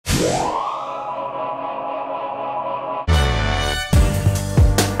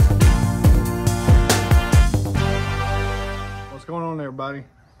everybody.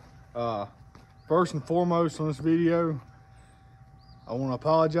 First and foremost on this video, I want to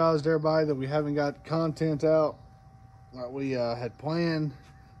apologize to everybody that we haven't got content out like we had planned.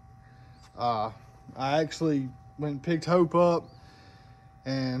 I actually went and picked Hope up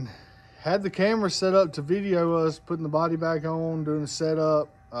and had the camera set up to video us putting the body back on, doing the setup,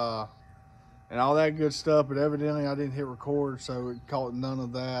 and all that good stuff, but evidently I didn't hit record, so it caught none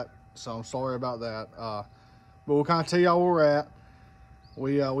of that, so I'm sorry about that. But we'll kind of tell y'all where we're at.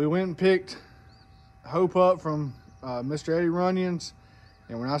 We went and picked Hope up from Mr. Eddie Runyon's,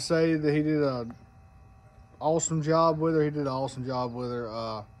 and when I say that he did an awesome job with her, he did an awesome job with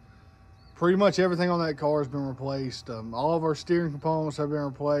her. Pretty much everything on that car has been replaced. All of our steering components have been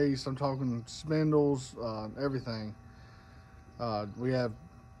replaced. I'm talking spindles, everything. We have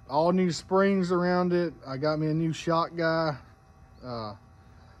all new springs around it. I got me a new shock guy.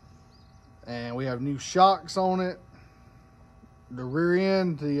 And we have new shocks on it. The rear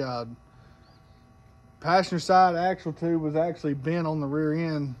end, the passenger side axle tube was actually bent on the rear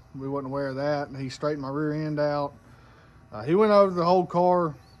end. We wasn't aware of that. He straightened my rear end out. He went over the whole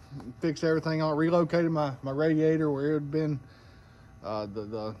car, fixed everything on it, relocated my radiator where it had been,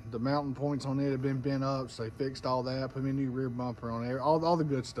 the mounting points on it had been bent up, so he fixed all that, put me a new rear bumper on there, all the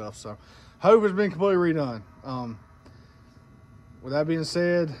good stuff. So Hope has been completely redone. With that being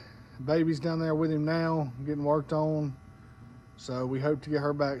said, baby's down there with him now, getting worked on. So we hope to get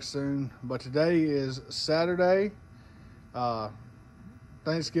her back soon. But today is Saturday.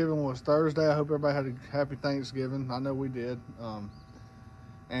 Thanksgiving was Thursday. I hope everybody had a happy Thanksgiving. I know we did.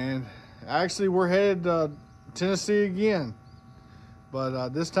 And actually we're headed to Tennessee again. But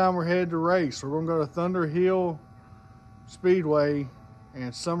this time we're headed to race. We're going to go to Thunderhill Speedway in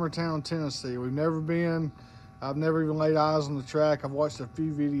Summertown, Tennessee. We've never been. I've never even laid eyes on the track. I've watched a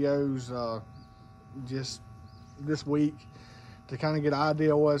few videos just this week to kind of get an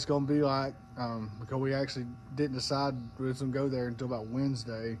idea of what it's going to be like, because we actually didn't decide we was going to go there until about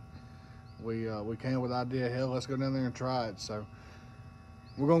Wednesday. We came up with the idea, hell, let's go down there and try it. So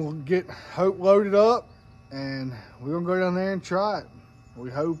we're going to get Hope loaded up, and we're going to go down there and try it. We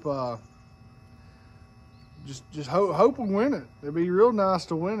hope, just hope we win it. It'd be real nice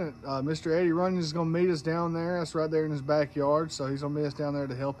to win it. Mr. Eddie Runyon is going to meet us down there. That's right there in his backyard, so he's going to meet us down there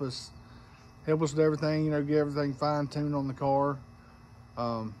to help us with everything, you know, get everything fine-tuned on the car.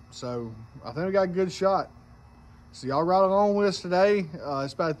 So I think we got a good shot. So y'all ride along with us today.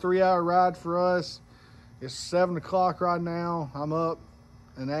 It's about a 3-hour ride for us. It's 7 o'clock right now. I'm up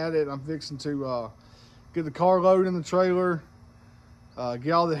and at it. I'm fixing to get the car loaded in the trailer,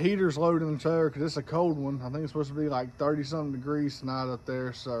 get all the heaters loaded in the trailer because it's a cold one. I think it's supposed to be like 30-something degrees tonight up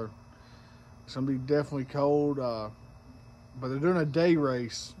there, so it's going to be definitely cold. But they're doing a day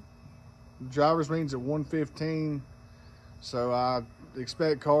race. Driver's meeting's at 1:15, so I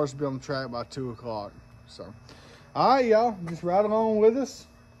expect cars to be on the track by 2 o'clock. So, all right, y'all, just ride along with us.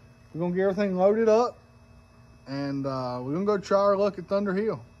 We're gonna get everything loaded up, and we're gonna go try our luck at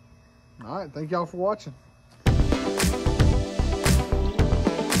Thunderhill. All right, thank y'all for watching.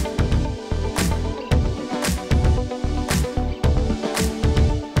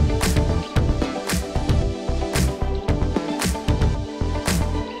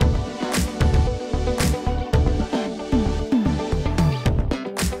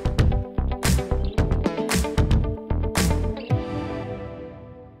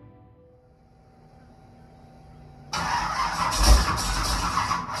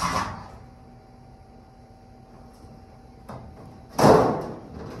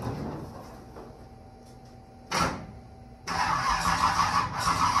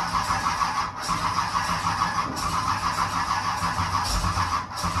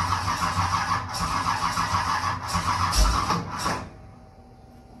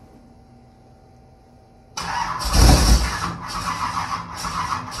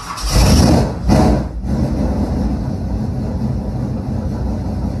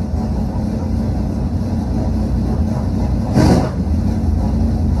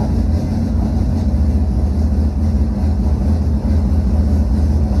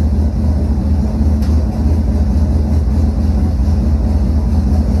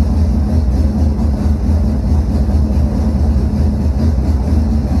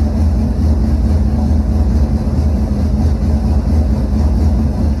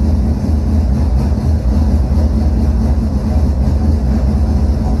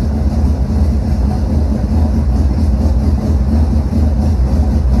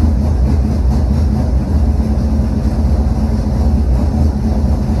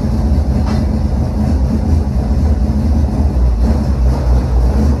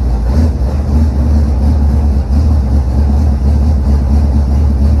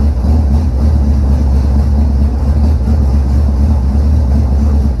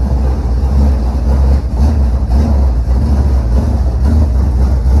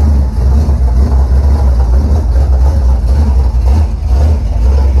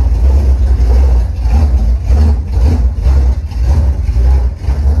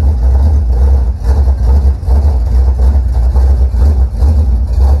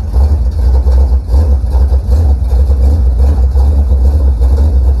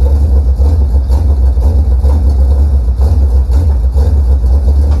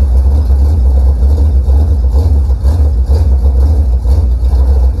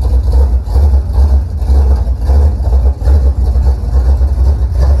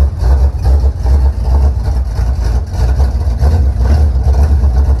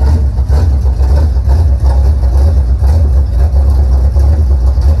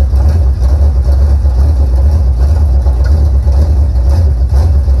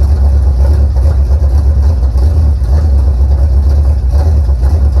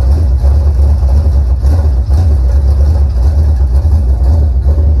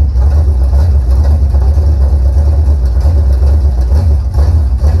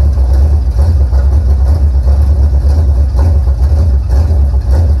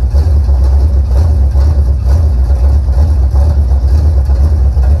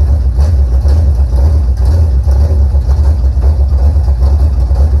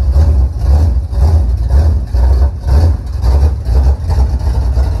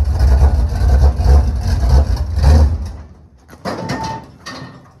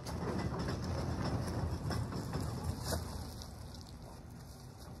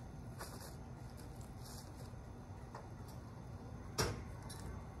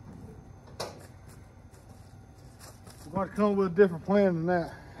 I'm going to come up with a different plan than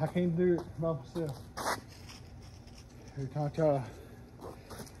that. I can't do it by myself. Every time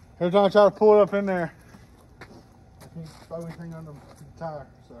I try to pull it up in there, I can't throw anything under the tire.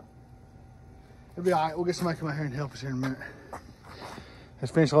 So it'll be all right. We'll get somebody to come out here and help us here in a minute.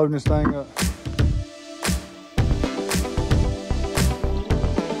 Let's finish loading this thing up.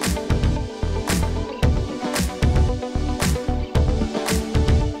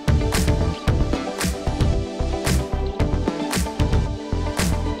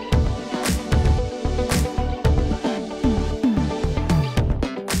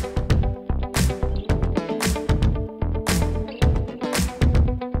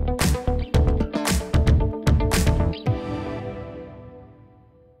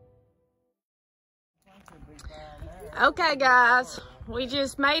 Okay guys, we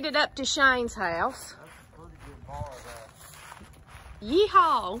just made it up to Shane's house.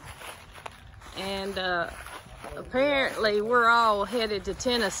 Yeehaw! And apparently we're all headed to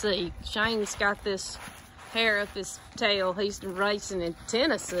Tennessee. Shane's got this hair up his tail. He's racing in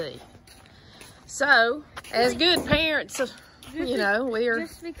Tennessee. So, as good parents, you know, we're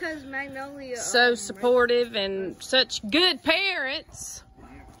just because Magnolia so supportive and such good parents.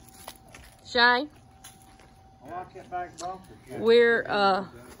 Shane? We're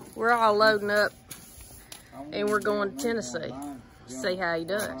all loading up and we're going to Tennessee to see how he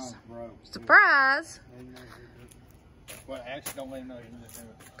does. Surprise! Well, actually, don't let him know.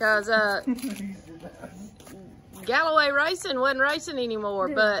 Because Galloway Racing wasn't racing anymore,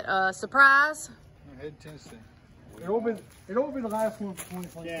 but surprise. Head to Tennessee. It won't be the last one for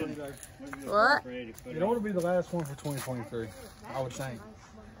 2023 though. What? It ought to be the last one for 2023, I would think.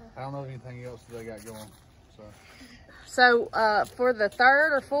 I don't know anything else that they got going. So for the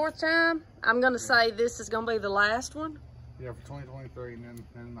third or fourth time, I'm going to say this is going to be the last one. Yeah, for 2023 and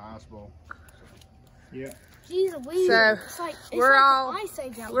then the Ice Bowl. So. Yeah. Jeez, so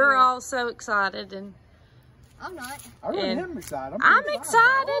we're all so excited, and I'm not. I really am excited. I'm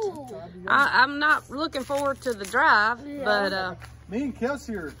excited. I'm not looking forward to the drive, but me and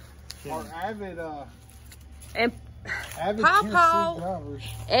Kelsey are avid and avid Pawpaw, Tennessee drivers.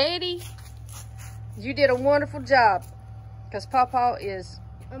 Eddie, you did a wonderful job, because Pawpaw is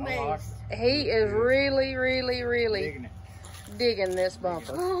amazing. He is really digging this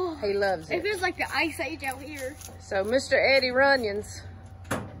bumper. He loves it. It feels like the Ice Age out here. So Mr. Eddie Runyons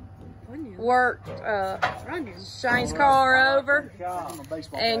worked Shane's car over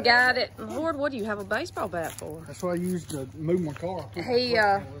and got it. Lord, what do you have a baseball bat for? That's what I used to move my car.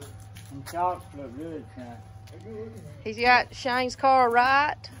 He's got Shane's car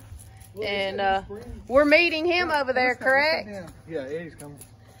right, and we're meeting him over there, correct? Yeah, Eddie's coming.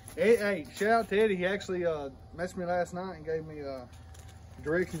 Hey, shout out to Eddie. He actually messaged me last night and gave me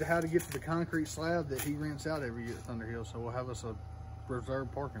directions to how to get to the concrete slab that he rents out every year at Thunderhill. So we'll have us a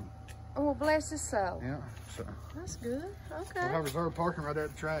reserved parking. Oh, bless his soul. Yeah, so that's good. Okay. We'll have reserved parking right there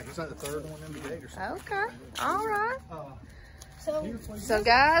at the track. It's like the third one in the gate or something. Okay. All right. So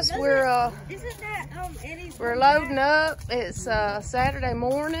guys, we're isn't that Eddie's? We're loading up. It's Saturday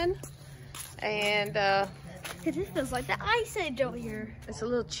morning, and this feels like the Ice Age over here. It's a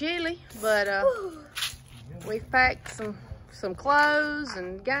little chilly, but we've packed some clothes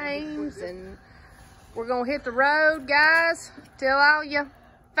and games, and we're gonna hit the road, guys. Tell all you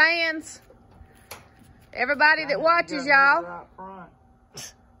fans, everybody that watches y'all,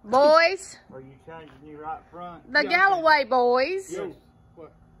 boys, Are you changing you right front? the Galloway boys. Yo,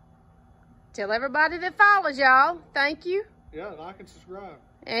 what? Tell everybody that follows y'all, thank you. Yeah, like and subscribe.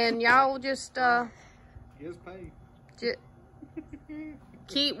 And y'all just Get us paid.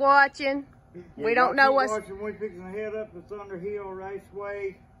 Keep watching. We don't know what's... We're fixing to head up to Thunderhill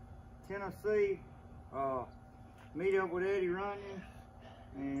Raceway, Tennessee. Meet up with Eddie Runyon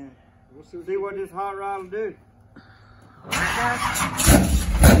and we'll see what this hot rod will do.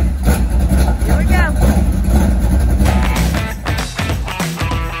 Here we go.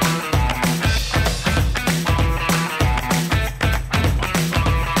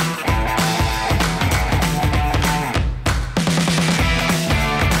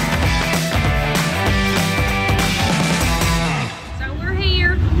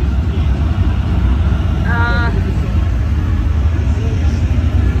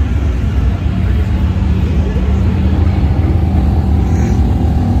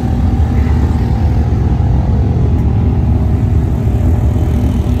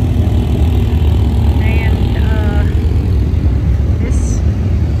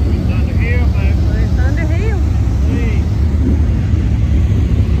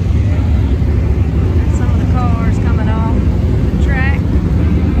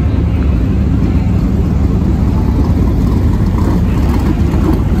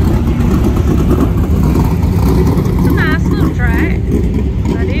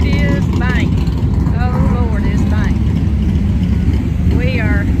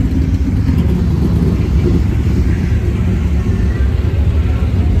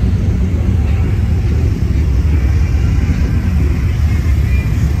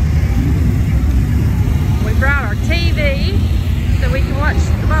 watch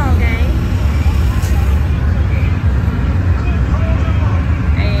the ball game.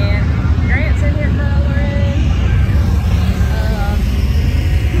 And Grant's in here coloring.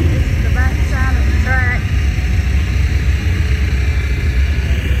 This is the back side of the track.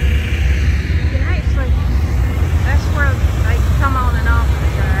 You can actually, that's where they come on and off the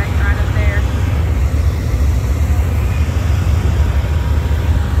track, right up there.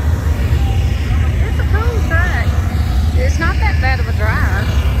 It's a cool track. It's not that bad of a drive,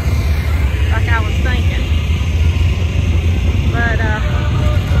 like I was thinking. But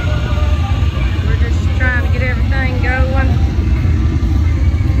we're just trying to get everything going.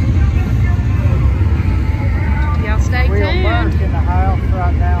 Y'all stay Will tuned. Burke in the house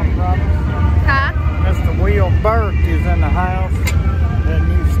right now from us. Huh? Mr. Will Burke is in the house. That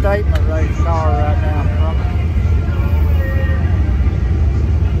new statement race car right now from us.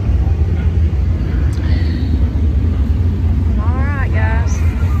 All right, guys.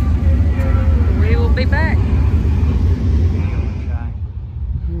 We will be back. Okay.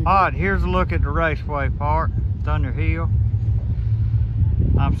 Alright, here's a look at the raceway park, Thunderhill.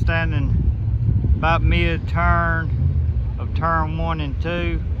 I'm standing about mid-turn of turn 1 and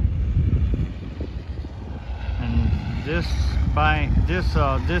 2. And this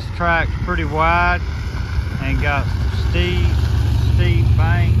track's pretty wide and got steep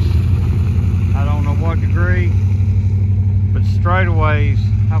banks. I don't know what degree, but straightaways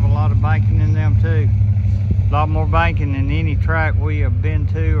have a lot of banking in them too. A lot more banking than any track we have been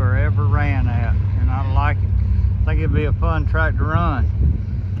to or ever ran at, and I like it. I think it'd be a fun track to run.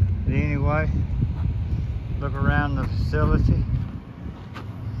 But anyway, look around the facility.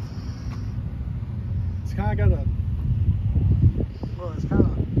 It's kind of got a, well, it's kind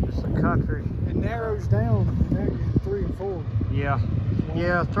of, It's a country. it narrows down in 3 and 4. Yeah.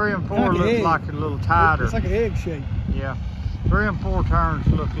 Yeah, 3 and 4 Like an looks egg. like a little tighter. It's like an egg shape. Yeah. 3 and 4 turns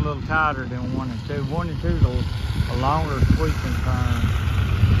look a little tighter than 1 and 2. 1 and 2 is a longer sweeping turn.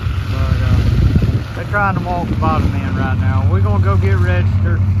 But they're trying to walk the bottom end right now. We're gonna go get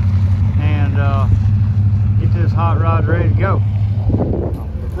registered and get this hot rod ready to go.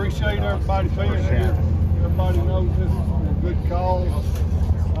 Appreciate everybody being here. Everybody knows this is a good cause.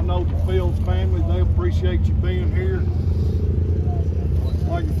 I know the Fields family, they appreciate you being here.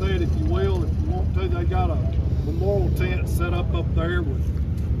 Like I said, if you will, if you want to, they got a memorial tent set up there with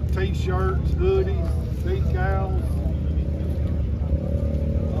t-shirts, hoodies, decals,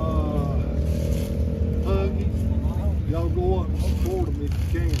 huggies. Y'all go up and support them if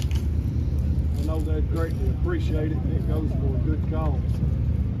you can. I know they'd greatly appreciate it, and it goes for a good cause.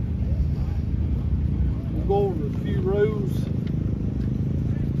 We'll go over a few rules.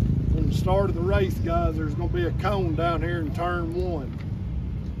 From the start of the race, guys, there's going to be a cone down here in turn 1.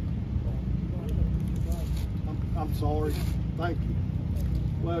 I'm sorry. Thank you.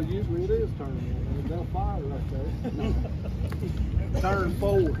 Well, usually it is turn 1. They'll fire right there. Turn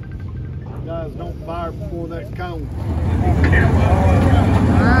 4. Guys, don't fire before that cone.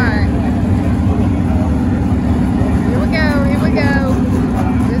 All right. Here we go. Here we go.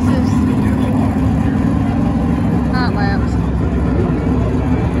 This is hot laps.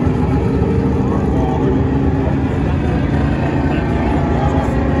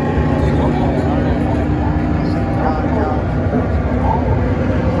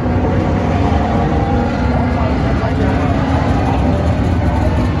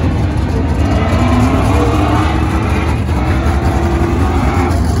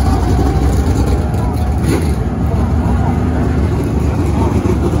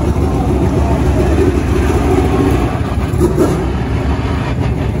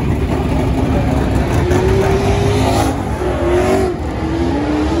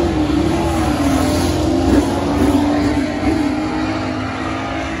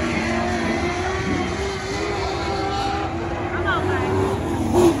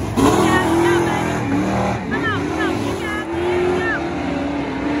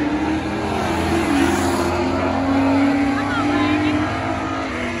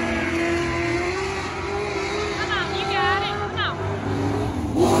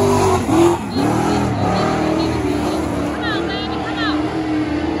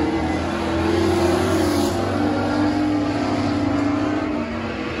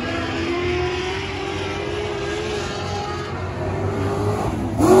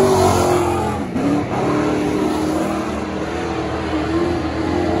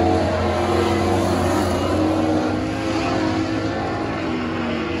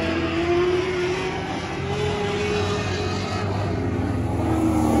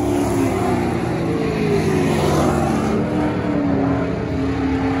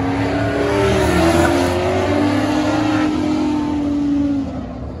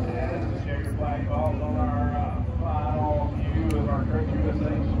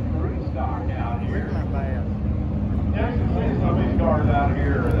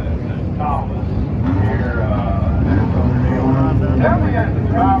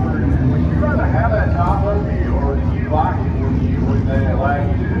 Robert, would you rather have that top over you, or do you like it when they allow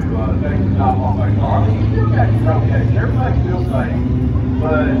you to take the top off that car? I mean, you still got your rotation, everything's still safe,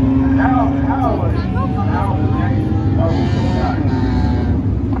 but how does the engine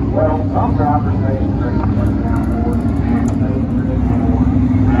well, some drivers say it's down for it,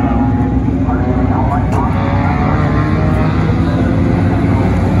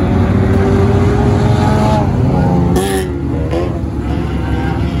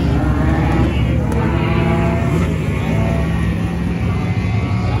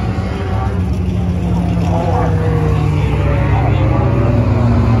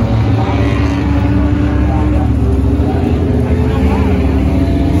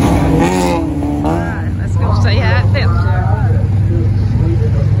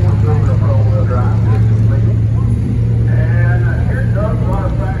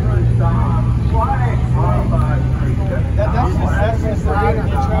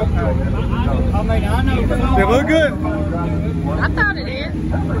 They look good. I thought it did.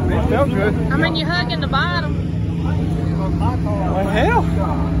 It felt good. I mean, you're hugging the bottom. Well, hell.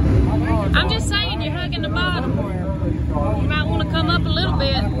 I'm just saying you're hugging the bottom. You might want to come up a little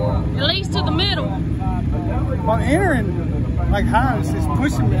bit, at least to the middle. Well, entering like high is just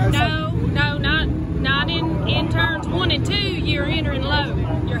pushing me. No, not in turns 1 and 2. You're entering low.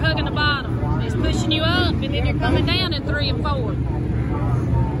 You're hugging the bottom. It's pushing you up, and then you're coming down in 3 and 4.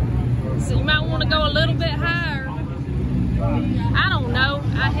 So you might want to go a little bit higher. I don't know.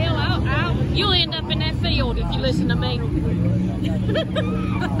 Hell, you'll end up in that field if you listen to me.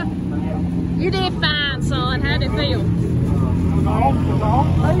 You did fine, son. How'd it feel?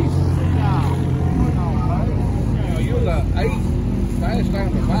 You was a 8 fast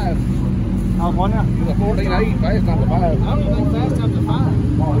down to 5. I was one now. You was a 14-8 fast down to 5. I don't think fast down to 5.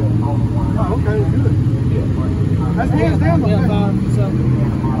 Oh, okay, good. That's hands down the 5. So,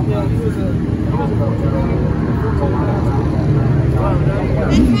 yeah, he was a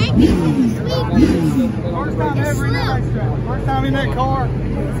first time ever in that racetrack. First time in that car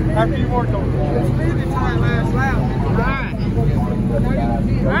after you worked on it. It's time last lap.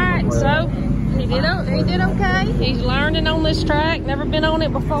 Alright, so he did okay. He's learning on this track, never been on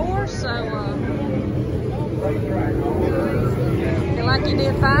it before, so feel like he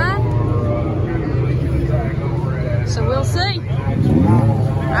did fine. So we'll see.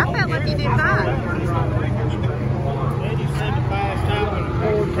 I felt like he did fine. Eddie said the fast time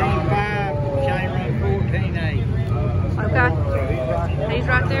was 14.5, Shane ran 14.8. Okay. He's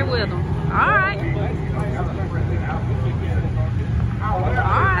right there with him. Alright.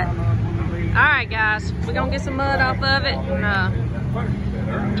 Alright, guys. We're going to get some mud off of it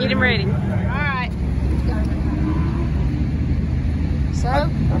and get him ready. Alright. So?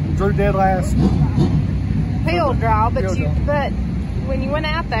 Drew dead last. Field draw, but when you went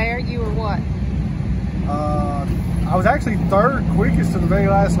out there, you were what? I was actually third quickest to the very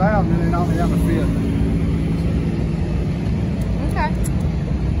last lap, and then they knocked me down to 5th. Okay.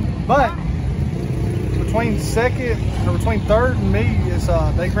 But between third and me, it's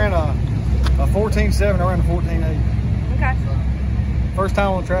they ran a 14.7. I ran a 14.8. Okay. First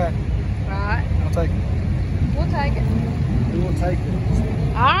time on the track. All right. I'll take it. We'll take it. We will take it.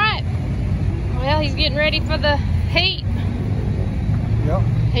 All right. Well, he's getting ready for the heat. Yep.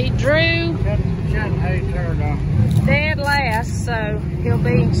 He drew dead last, so he'll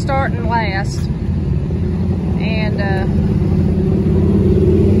be starting last. And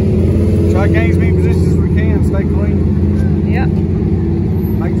try to gain as many positions as we can, stay clean. Yep.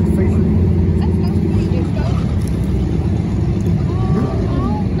 Make the feature.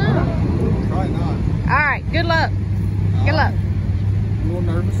 No. Probably not. All right, good luck. Good luck. I'm a little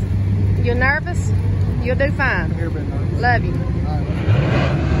nervous. You're nervous? You'll do fine. Here, bit nervous. Love you. All right.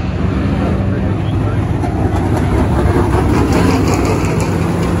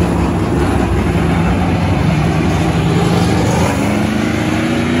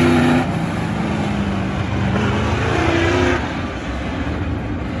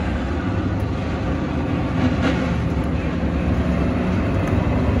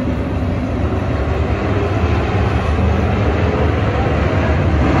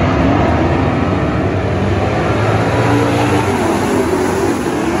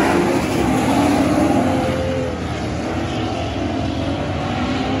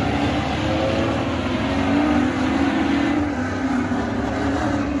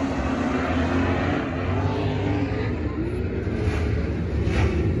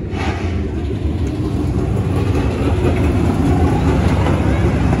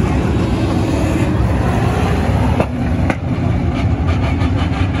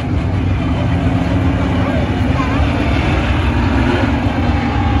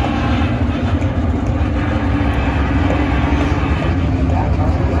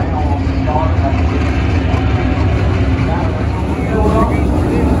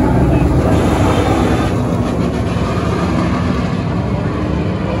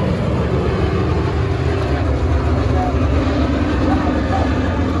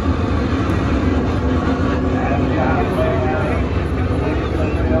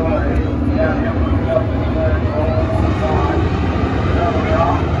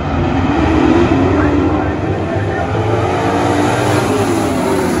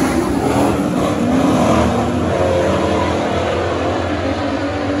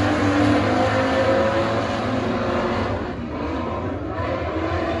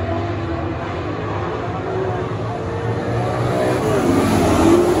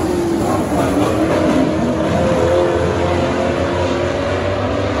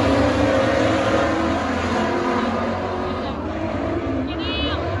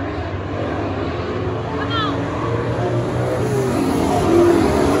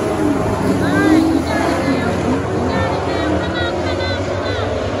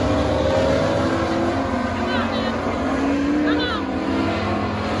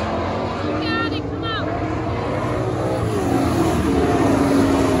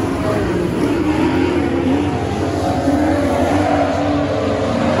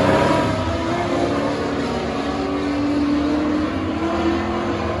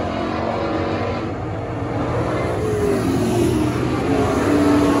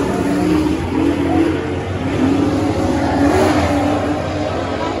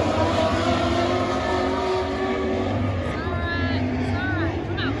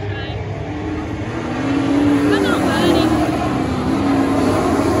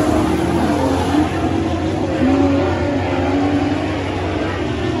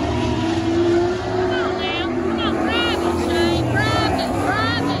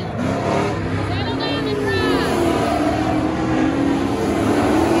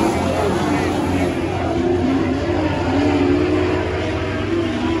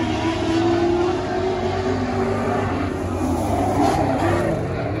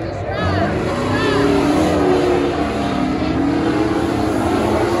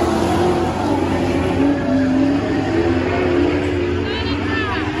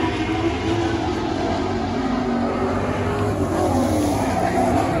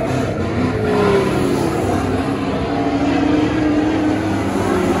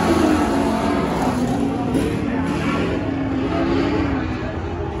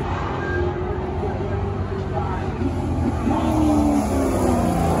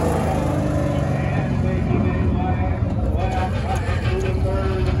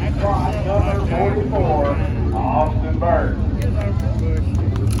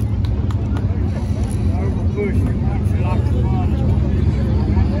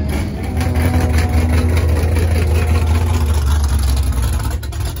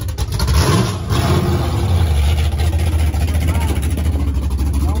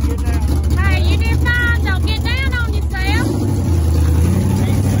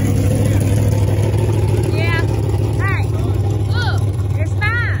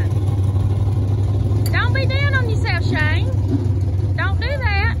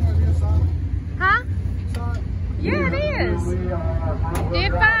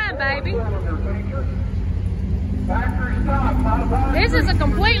 Did fine, baby. This is a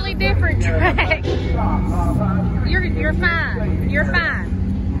completely different track. You're fine. You're fine.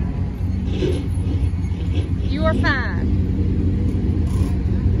 You are fine.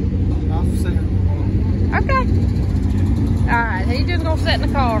 Okay. Alright, he's just gonna sit in the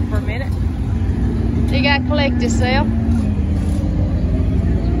car for a minute. He gotta collect himself.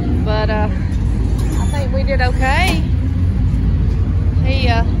 But I think we did okay.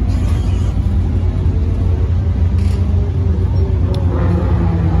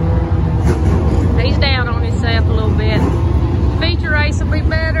 He's down on himself a little bit. Feature race will be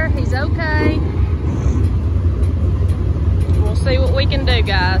better. He's okay. We'll see what we can do,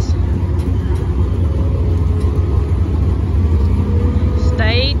 guys.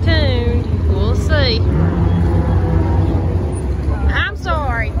 Stay tuned. We'll see. I'm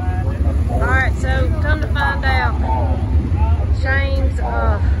sorry. Alright, so come to find out, Shane's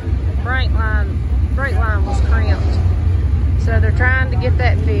brake line was crimped. So they're trying to get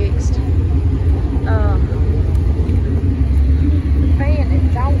that fixed.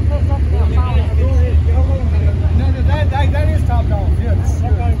 Don't put nothing else on it. No, that is topped off, yes.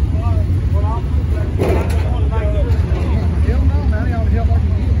 Okay.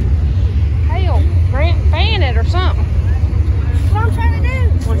 Hell, Grant fan it or something. That's what I'm trying to do.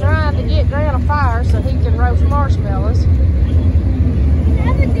 We're trying to get Grant a fire so he can roast marshmallows. I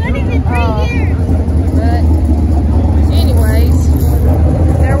haven't done it in 3 years. But anyways,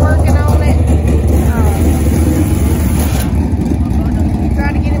 they're working on it.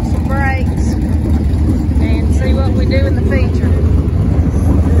 Trying to get him some brakes and see what we do in the feature.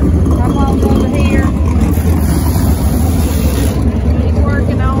 I'm all over here. He's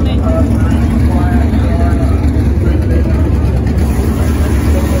working on it.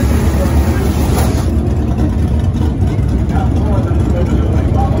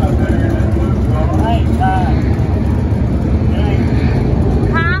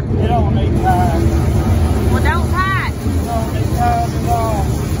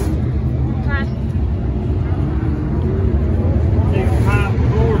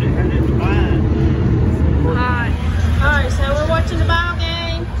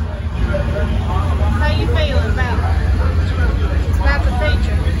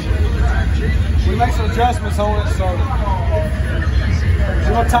 Adjustments on it, so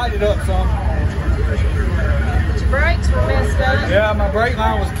we're gonna tighten it up some. Your brakes were messed up. Yeah, my brake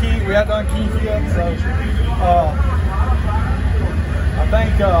line was keyed. We had to unkey it, so I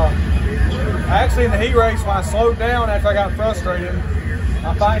think actually in the heat race when I slowed down after I got frustrated,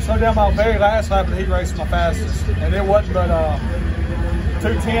 I finally slowed down my very last lap of the heat race, my fastest, and it wasn't but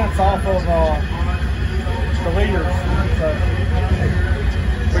 2/10 off of the leaders. So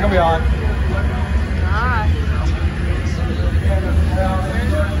we're gonna be on.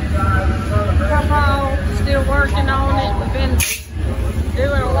 Come on, still working on it. We've been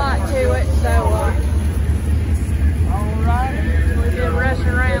doing a lot to it, so alright. We've been rushing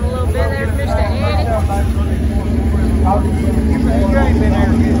around a little bit there, Mr. Eddie. You ain't been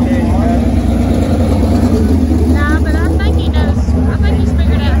there, Nah, but I think he knows. I think he's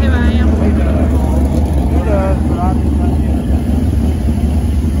figured out who I am. He does, but I just think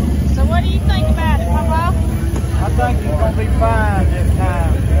So what do you think about it, Papa? I think he's gonna be fine this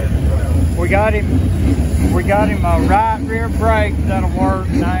time. We got him a right rear brake that'll work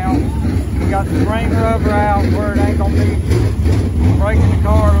now. We got the spring rubber out where it ain't gonna be breaking the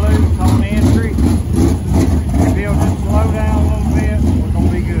car loose on the entry. If he'll just slow down a little bit, we're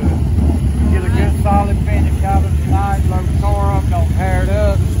gonna be good. Get a good solid finish out of it tonight, load the car up, don't tear it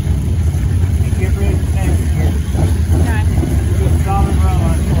up, and get ready for next year. Okay. Good solid run,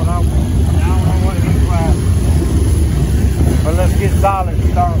 that's what I want. I don't know what he's riding. But let's get solid and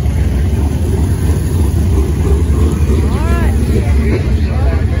start. Alright.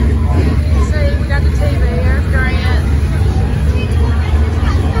 See, we got the TV here, Grant.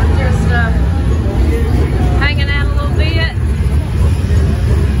 We're just hanging out a little bit.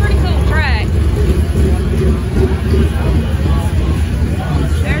 Pretty cool track.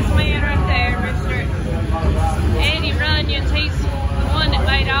 There's the man right there, Mr. Eddie Runyons. He's the one that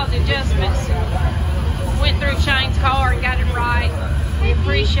made all the adjustments. Went through Shane's car and got it right. We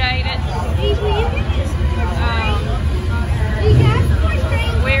appreciate it.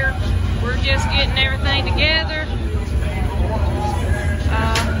 We're just getting everything together.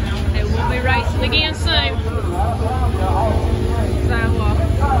 And we'll be racing again soon. So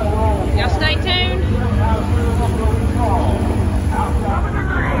y'all stay tuned.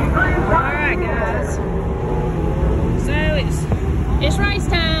 Alright guys. So it's race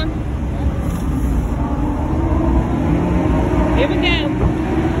time. Here we go.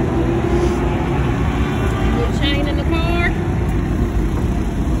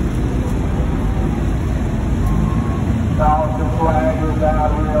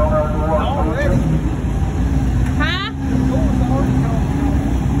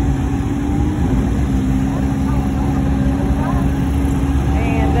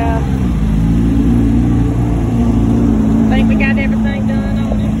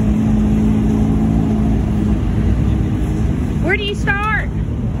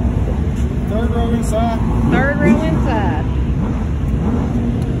 Third row inside. Third row inside.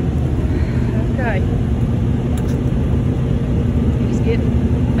 Okay. He's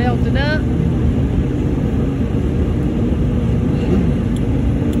getting belted up.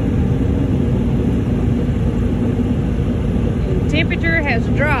 And temperature has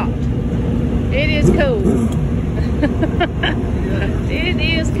dropped. It is cool. It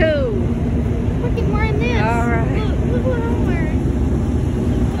is cool. Look at wearing this. All right. Look what I'm wearing.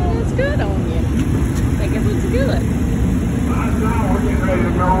 It's good on you. I think it looks good.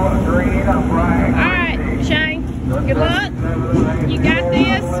 All right, Shane. Good luck. You got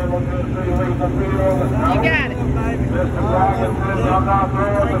this. You got it.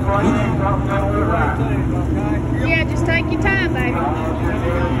 Yeah, just take your time, baby. All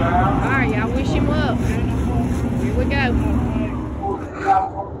right, y'all. Wish him luck. Here we go.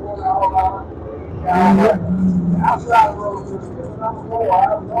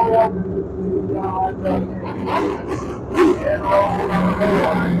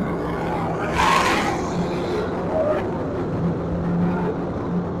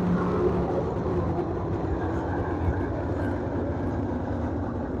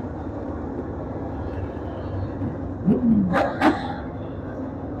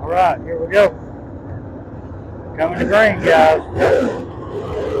 All right, here we go. Coming to green, guys.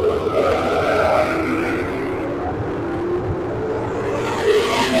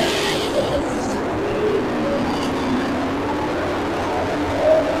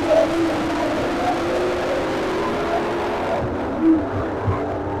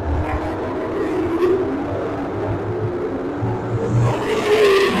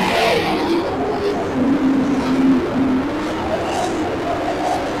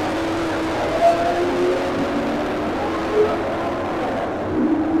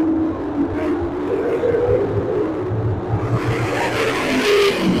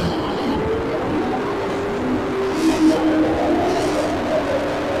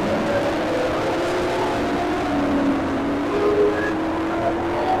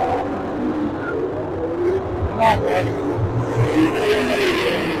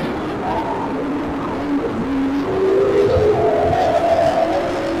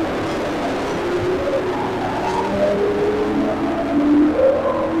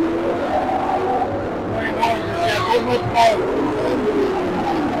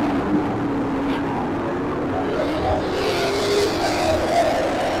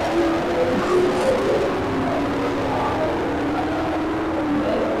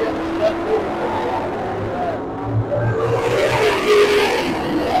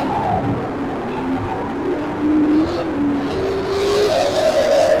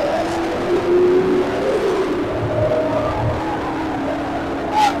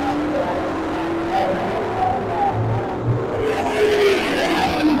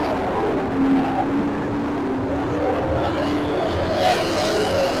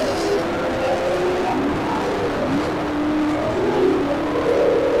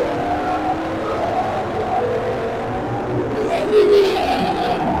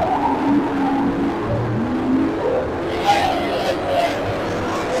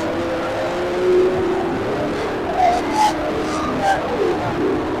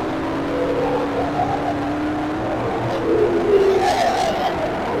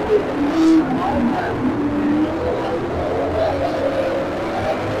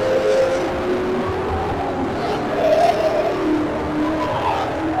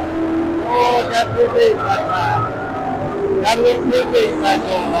 Got a little bit big back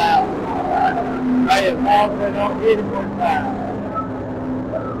on now. Right, as long as they don't get it one time.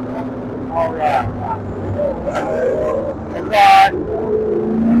 All right. That's right.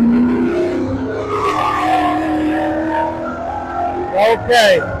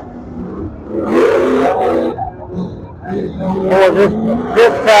 Okay. Boy, this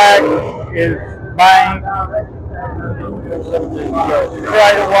track is banked.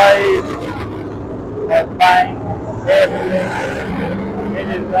 Straightaways, that's banked. Everything. It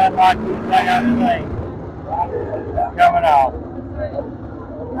is unlike anything I've seen coming off.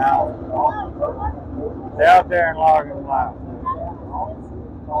 Now, stay out there and log them out.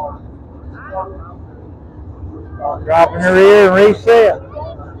 Drop in the rear and reset.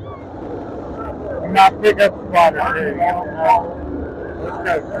 Do not pick up the spotter, do you?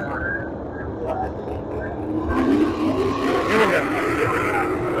 Let's go. Here we go.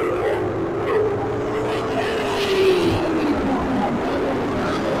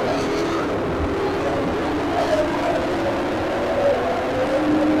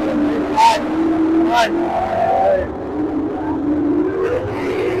 Right.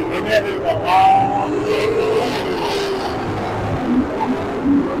 That is a long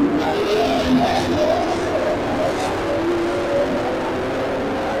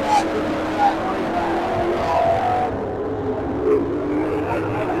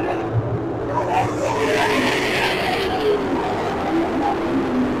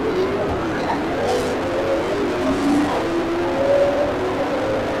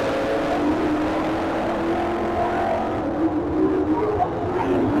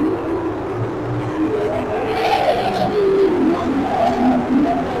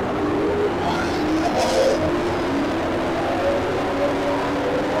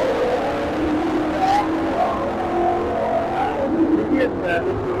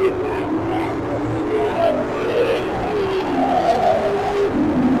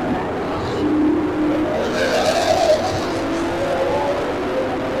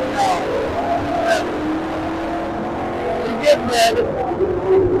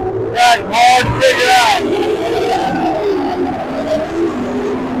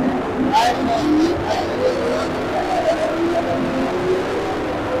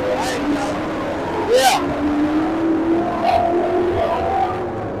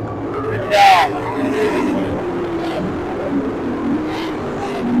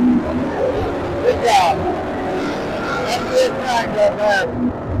this track right there,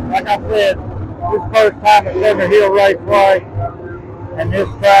 like I said, this first time at Thunderhill Raceway, and this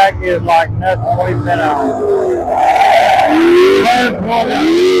track is like nothing we've been on.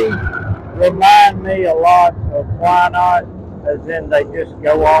 Remind me a lot of Why Not, as in they just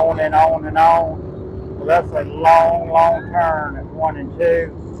go on and on and on. So that's a long, long turn at 1 and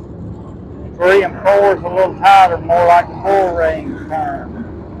 2. 3 and 4 is a little tighter, more like a bull ring turn.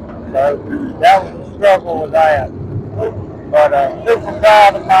 So that was a struggle with that. But super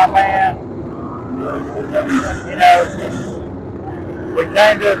proud of my man. You know, we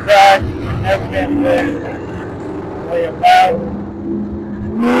came to a track we've never been to. We about,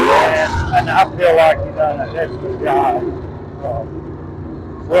 and I feel like he done a heck of a job. So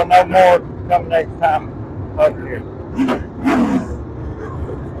we'll know more come next time up here.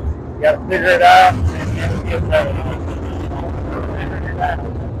 Got to figure it out and get that. Figure it out.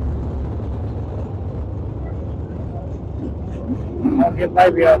 I'll get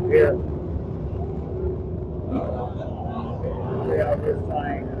baby up here. See how this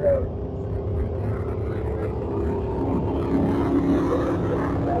thing goes.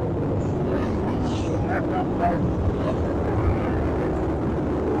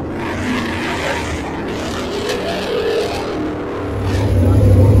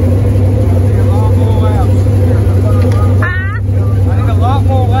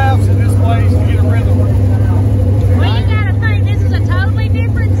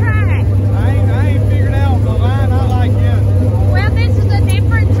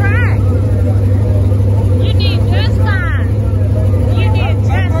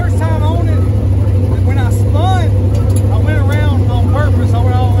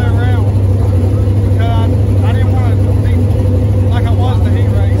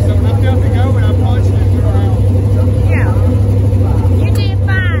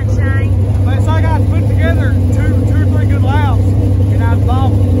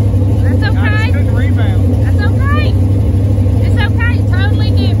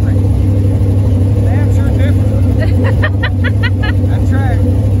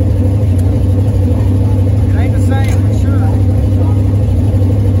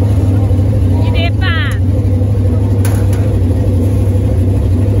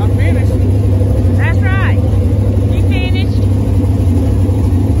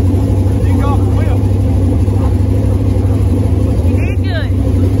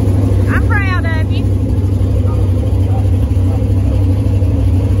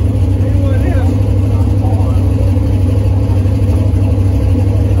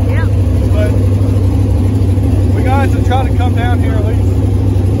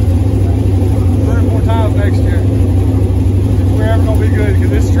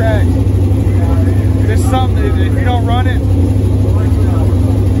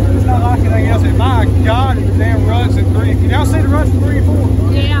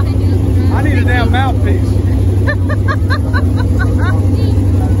 Yeah. I need a damn mouthpiece.